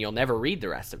better and you'll never read the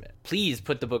rest of it. Please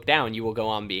put the book down. You will go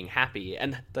on being happy.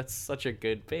 And that's such a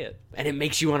good bit. And it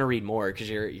makes you want to read more because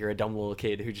you're a dumb little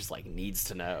kid who just like needs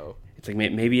to know. It's like,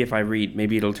 maybe if I read,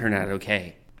 maybe it'll turn out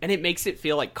okay. And it makes it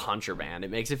feel like contraband. It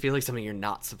makes it feel like something you're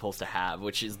not supposed to have,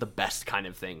 which is the best kind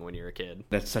of thing when you're a kid.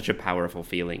 That's such a powerful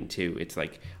feeling, too. It's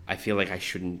like, I feel like I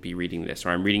shouldn't be reading this, or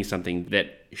I'm reading something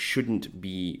that shouldn't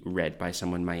be read by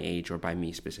someone my age or by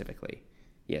me specifically.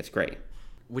 Yeah, it's great.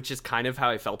 Which is kind of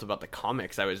how I felt about the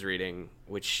comics I was reading,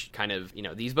 which kind of, you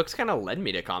know, these books kind of led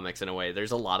me to comics in a way.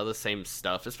 There's a lot of the same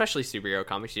stuff, especially superhero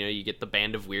comics. You know, you get the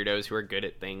band of weirdos who are good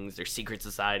at things. There's secret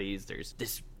societies. There's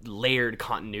this layered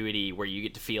continuity where you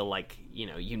get to feel like,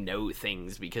 you know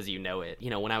things because you know it. You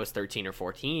know, when I was 13 or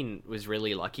 14, was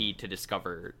really lucky to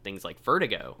discover things like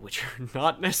Vertigo, which are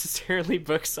not necessarily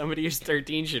books somebody who's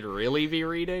 13 should really be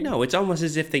reading. No, it's almost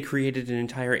as if they created an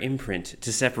entire imprint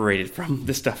to separate it from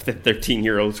the stuff that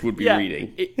 13-year-olds would be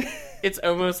reading. It's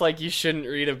almost like you shouldn't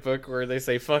read a book where they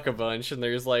say fuck a bunch and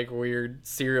there's like weird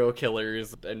serial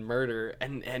killers and murder.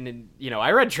 And you know,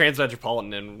 I read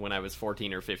Transmetropolitan when I was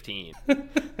 14 or 15.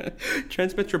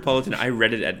 Transmetropolitan, I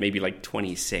read it at maybe like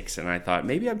 26, and I thought,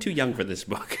 maybe I'm too young for this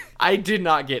book. I did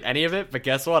not get any of it, but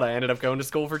guess what? I ended up going to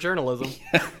school for journalism.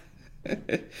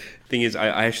 Thing is,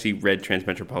 I actually read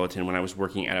Transmetropolitan when I was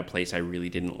working at a place I really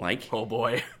didn't like. Oh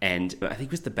boy. And I think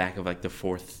it was the back of like the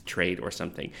fourth trade or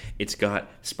something. It's got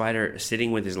Spider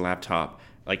sitting with his laptop,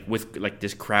 like with like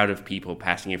this crowd of people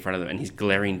passing in front of them, and he's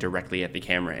glaring directly at the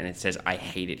camera, and it says, "I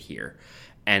hate it here."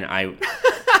 And I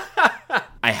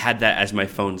had that as my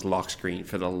phone's lock screen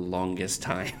for the longest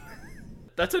time.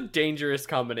 That's a dangerous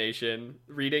combination,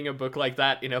 reading a book like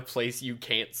that in a place you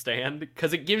can't stand,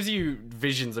 because it gives you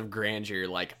visions of grandeur,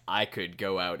 like, I could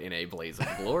go out in a blaze of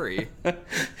glory.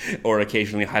 Or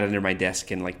occasionally hide under my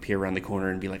desk and, like, peer around the corner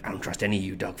and be like, I don't trust any of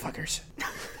you dog fuckers.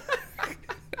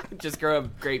 Just grow a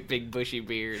great big bushy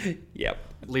beard. Yep.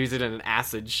 Lose it in an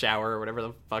acid shower or whatever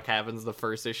the fuck happens the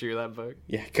first issue of that book.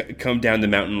 Yeah, come down the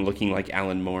mountain looking like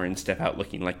Alan Moore and step out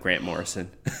looking like Grant Morrison.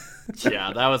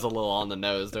 Yeah, that was a little on the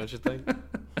nose, don't you think?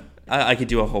 I could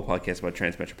do a whole podcast about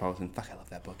Transmetropolitan. Fuck, I love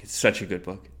that book. It's such a good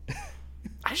book.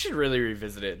 I should really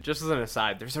revisit it. Just as an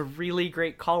aside, there's a really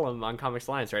great column on Comics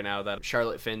Alliance right now that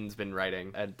Charlotte Finn's been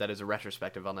writing that is a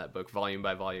retrospective on that book, volume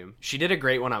by volume. She did a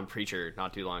great one on Preacher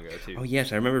not too long ago, too. Oh,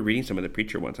 yes, I remember reading some of the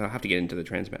Preacher ones. I'll have to get into the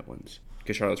Transmet ones,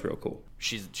 because Charlotte's real cool.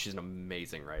 She's an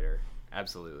amazing writer.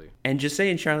 Absolutely. And just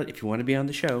saying, Charlotte, if you want to be on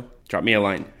the show, drop me a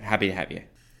line. Happy to have you.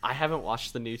 I haven't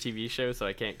watched the new TV show, so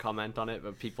I can't comment on it,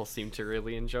 but people seem to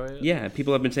really enjoy it. Yeah,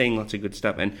 people have been saying lots of good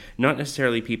stuff, and not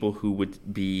necessarily people who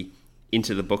would be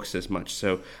into the books as much.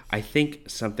 So I think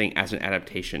something as an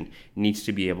adaptation needs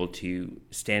to be able to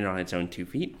stand on its own 2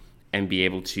 feet and be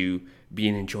able to be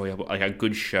an enjoyable, like a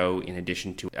good show in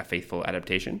addition to a faithful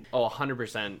adaptation. Oh,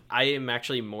 100%. I am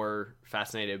actually more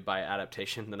fascinated by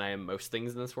adaptation than I am most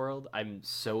things in this world. I'm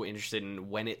so interested in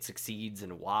when it succeeds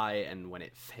and why, and when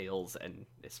it fails, and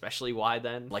especially why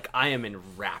then. Like, I am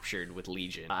enraptured with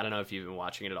Legion. I don't know if you've been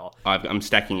watching it at all. I'm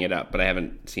stacking it up, but I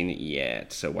haven't seen it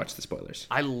yet, so watch the spoilers.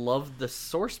 I love the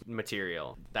source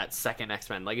material. That second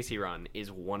X-Men Legacy run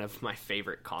is one of my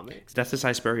favorite comics. That's the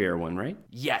Cy Spurrier one, right?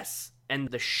 Yes. And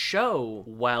the show,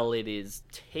 while it is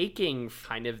taking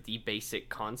kind of the basic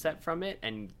concept from it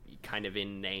and kind of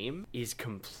in name, is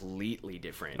completely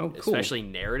different. Oh, cool. Especially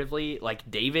narratively. Like,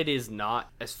 David is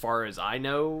not, as far as I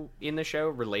know in the show,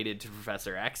 related to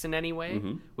Professor X in any way,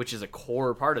 which is a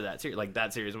core part of that series. Like,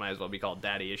 that series might as well be called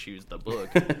Daddy Issues, the book.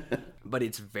 But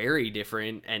it's very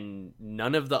different, and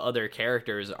none of the other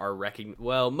characters are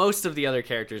well, most of the other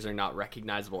characters are not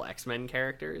recognizable X-Men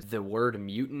characters. The word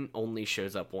mutant only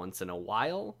shows up once in a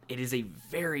while. It is a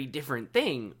very different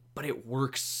thing, but it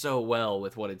works so well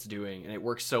with what it's doing, and it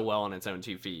works so well on its own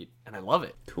 2 feet, and I love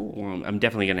it. Cool. Well, I'm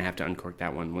definitely going to have to uncork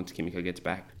that one once Kimiko gets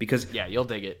back, because Yeah, you'll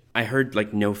dig it. I heard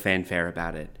like no fanfare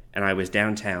about it, and I was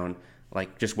downtown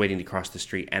like just waiting to cross the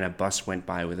street, and a bus went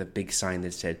by with a big sign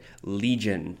that said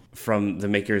Legion from the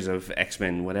makers of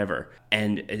X-Men whatever,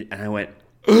 and I went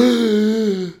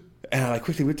and I like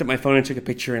quickly whipped up my phone and took a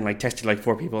picture and like texted like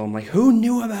 4 people. I'm like, who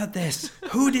knew about this?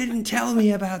 Who didn't tell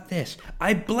me about this?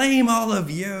 I blame all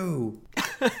of you.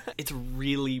 It's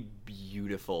really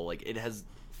beautiful. Like, it has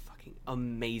fucking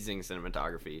amazing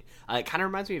cinematography. It kind of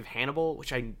reminds me of Hannibal,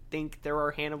 which I think there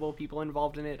are Hannibal people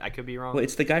involved in it. I could be wrong. Well,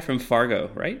 it's the guy from Fargo,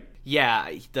 right? Yeah,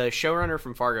 the showrunner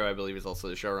from Fargo, I believe, is also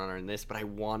the showrunner in this, but I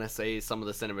want to say some of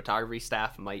the cinematography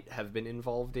staff might have been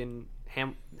involved in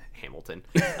Hamilton.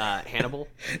 Hannibal.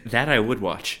 That I would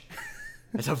watch.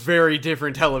 It's a very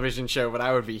different television show, but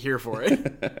I would be here for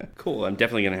it. Cool, I'm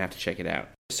definitely going to have to check it out.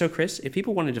 So, Chris, if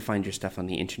people wanted to find your stuff on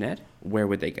the internet, where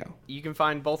would they go? You can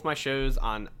find both my shows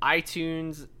on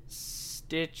iTunes,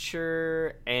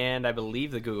 Stitcher, and I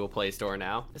believe the Google Play Store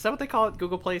now. Is that what they call it?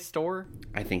 Google Play Store?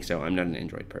 I think so. I'm not an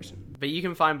Android person. But you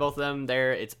can find both of them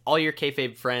there. It's All Your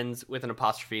Kayfabe Friends with an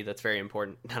apostrophe. That's very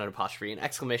important. Not an apostrophe, an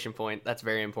exclamation point. That's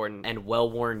very important. And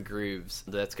Well-Worn Grooves.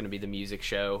 That's going to be the music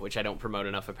show, which I don't promote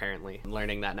enough, apparently. I'm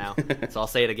learning that now. So I'll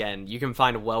say it again. You can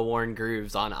find Well-Worn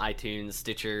Grooves on iTunes,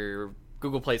 Stitcher,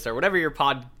 Google Play Store, whatever your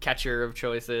podcatcher of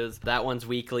choice is. That one's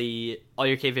weekly. All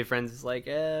Your Kayfabe Friends is like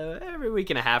every week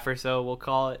and a half or so, we'll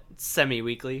call it. It's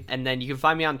semi-weekly. And then you can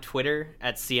find me on Twitter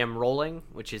at CM Rohling,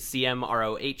 which is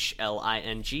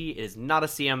CMROHLING. It is not a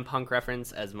CM Punk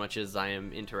reference as much as I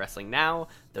am into wrestling now.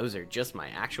 Those are just my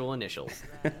actual initials.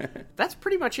 That's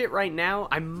pretty much it right now.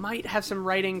 I might have some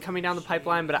writing coming down the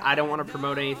pipeline, but I don't want to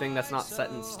promote anything that's not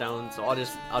set in stone, so I'll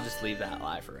just leave that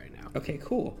live for right now. Okay,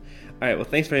 cool. All right, well,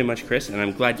 thanks very much, Chris, and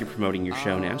I'm glad you're promoting your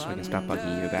show now, so I can stop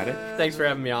bugging you about it. Thanks for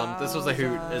having me on. This was a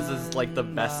hoot. This is like the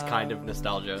best kind of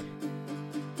nostalgia.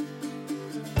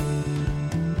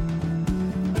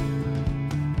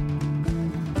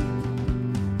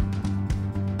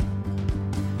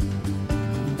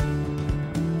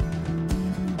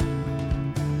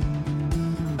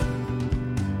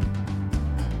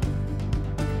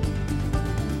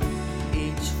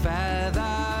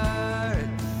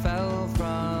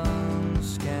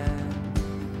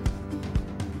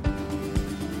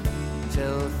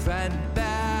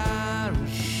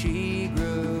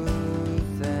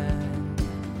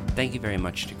 Thank you very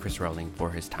much to Chris Rohling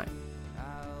for his time.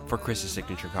 For Chris's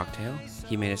signature cocktail,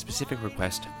 he made a specific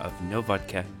request of no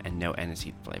vodka and no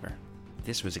aniseed flavor.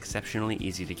 This was exceptionally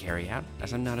easy to carry out,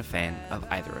 as I'm not a fan of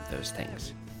either of those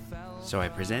things. So I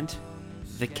present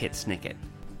the Kit Snicket.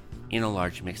 In a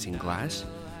large mixing glass,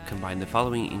 combine the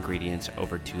following ingredients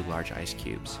over 2 large ice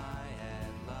cubes.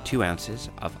 2 ounces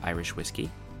of Irish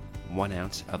whiskey, 1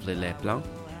 ounce of Lillet Blanc,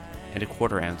 and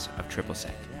 1/4 ounce of triple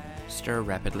sec. Stir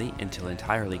rapidly until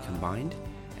entirely combined,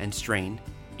 and strain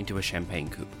into a champagne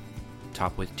coupe.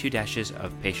 Top with 2 dashes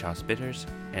of Peychaud's bitters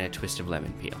and a twist of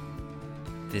lemon peel.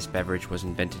 This beverage was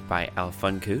invented by Al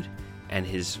Funcoot and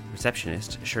his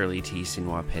receptionist, Shirley T.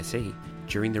 Sinois-Pessy,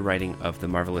 during the writing of The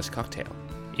Marvelous Cocktail.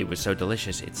 It was so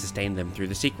delicious it sustained them through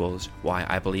the sequels, Why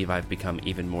I Believe I've Become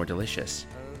Even More Delicious,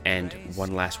 and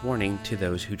One Last Warning to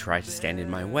Those Who Try to Stand in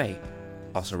My Way,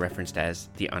 also referenced as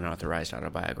the unauthorized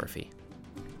autobiography.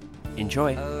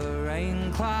 Enjoy! A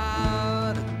rain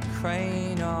cloud, a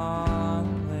crane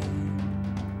on wing.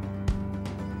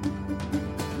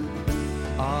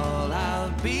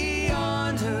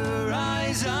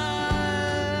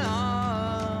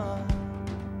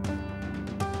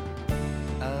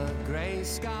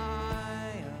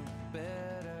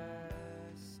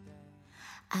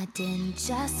 I didn't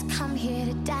just come here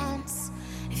to dance.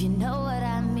 If you know what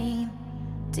I mean,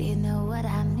 do you know what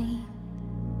I mean?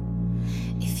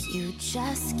 If you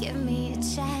just give me a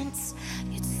chance,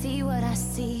 you'd see what I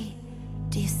see.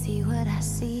 Do you see what I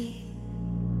see?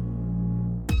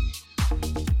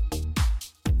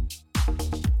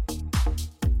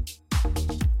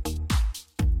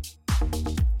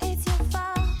 It's your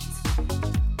fault,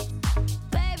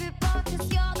 baby,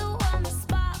 because you're the one that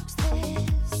sparked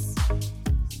this.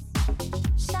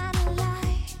 Shine a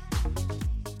light.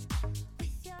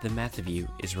 The Math of You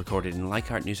is recorded in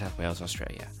Leichhardt, New South Wales,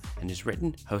 Australia, and is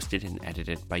written, hosted, and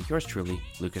edited by yours truly,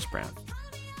 Lucas Brown.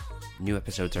 New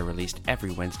episodes are released every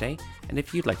Wednesday, and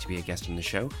if you'd like to be a guest on the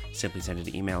show, simply send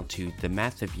an email to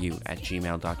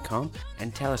themathofyou@gmail.com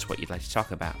and tell us what you'd like to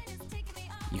talk about.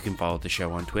 You can follow the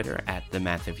show on Twitter at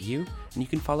 @themathofyou, and you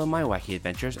can follow my wacky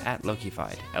adventures at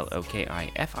Lokified,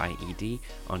 Lokified,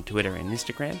 on Twitter and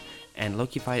Instagram, and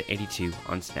Lokified82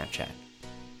 on Snapchat.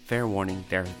 Fair warning,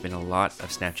 there have been a lot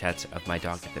of Snapchats of my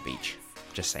dog at the beach.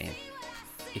 Just saying.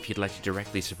 If you'd like to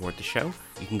directly support the show,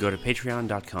 you can go to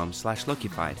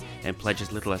patreon.com/Lokified and pledge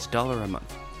as little as $1 a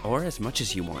month, or as much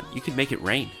as you want. You can make it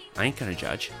rain. I ain't gonna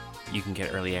judge. You can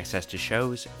get early access to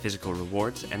shows, physical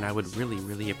rewards, and I would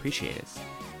really appreciate it.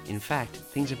 In fact,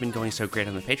 things have been going so great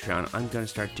on the Patreon, I'm going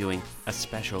to start doing a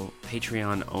special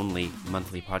Patreon-only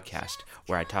monthly podcast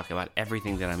where I talk about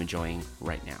everything that I'm enjoying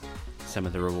right now. Some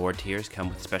of the reward tiers come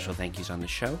with special thank yous on the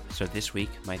show, so this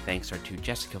week my thanks are to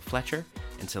Jessica Fletcher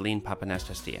and Celine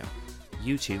Papanas-Castillo.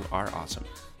 You two are awesome.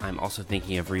 I'm also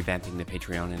thinking of revamping the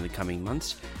Patreon in the coming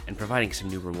months and providing some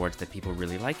new rewards that people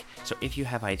really like, so if you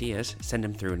have ideas, send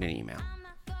them through in an email.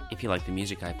 If you like the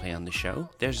music I play on the show,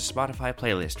 there's a Spotify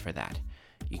playlist for that.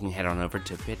 You can head on over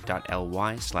to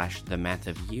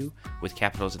bit.ly/themathofyou with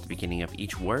capitals at the beginning of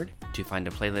each word to find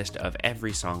a playlist of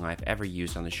every song I've ever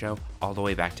used on the show all the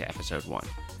way back to episode 1.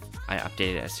 I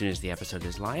update it as soon as the episode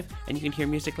is live, and you can hear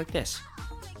music like this.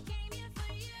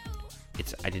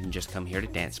 It's I Didn't Just Come Here to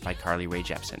Dance by Carly Rae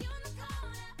Jepsen.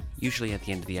 Usually at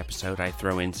the end of the episode, I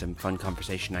throw in some fun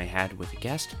conversation I had with a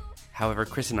guest. However,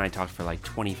 Chris and I talked for like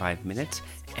 25 minutes,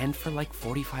 and for like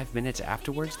 45 minutes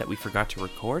afterwards that we forgot to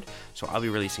record, so I'll be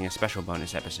releasing a special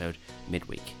bonus episode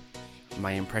midweek.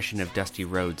 My impression of Dusty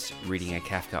Rhodes reading a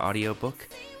Kafka audiobook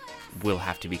will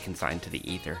have to be consigned to the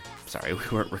ether. Sorry, we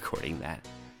weren't recording that.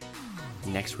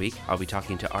 Next week, I'll be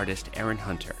talking to artist Aaron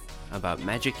Hunter about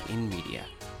magic in media.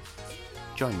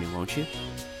 Join me, won't you?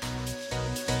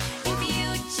 If you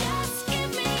just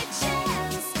give me a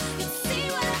chance, you'll see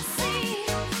what I see.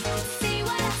 See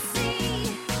what I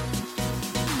see.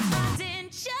 I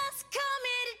didn't just come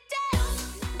here to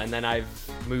dance. And then I've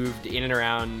moved in and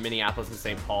around Minneapolis and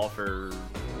St. Paul for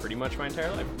pretty much my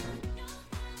entire life.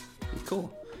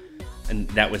 Cool. And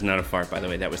that was not a fart, by the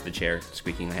way. That was the chair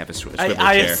squeaking. I have a swivel I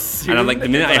chair. And I'm like, the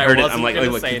minute I heard it, I'm like,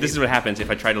 wasn't look, gonna say this is what happens if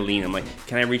I try to lean. I'm like,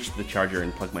 can I reach the charger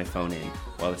and plug my phone in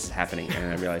while this is happening?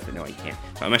 And I realized that no, I can't.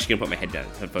 So I'm actually going to put my head down,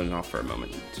 headphones off for a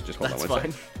moment. So just hold That's on one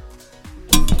fine. second.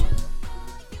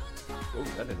 Oh,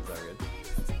 that didn't sound good.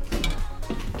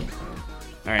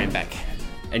 All right, I'm back.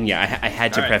 And yeah, I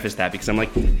had to All right. preface that because I'm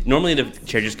like, normally the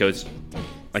chair just goes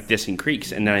like this and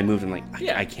creaks. And then I moved and I'm like,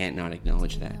 Yeah. I can't not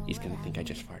acknowledge that. He's going to think I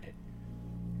just farted.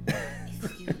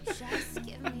 If you just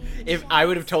give me If I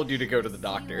would have told you to go to the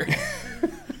doctor,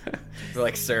 They're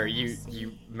like, sir, you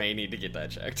may need to get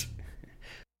that checked.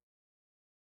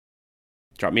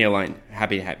 Drop me a line.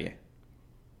 Happy to have you.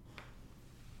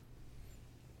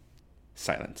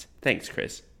 Silence. Thanks,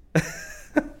 Chris.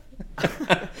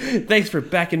 Thanks for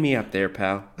backing me up there,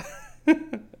 pal.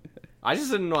 I just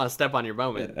didn't want to step on your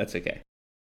moment. That's okay.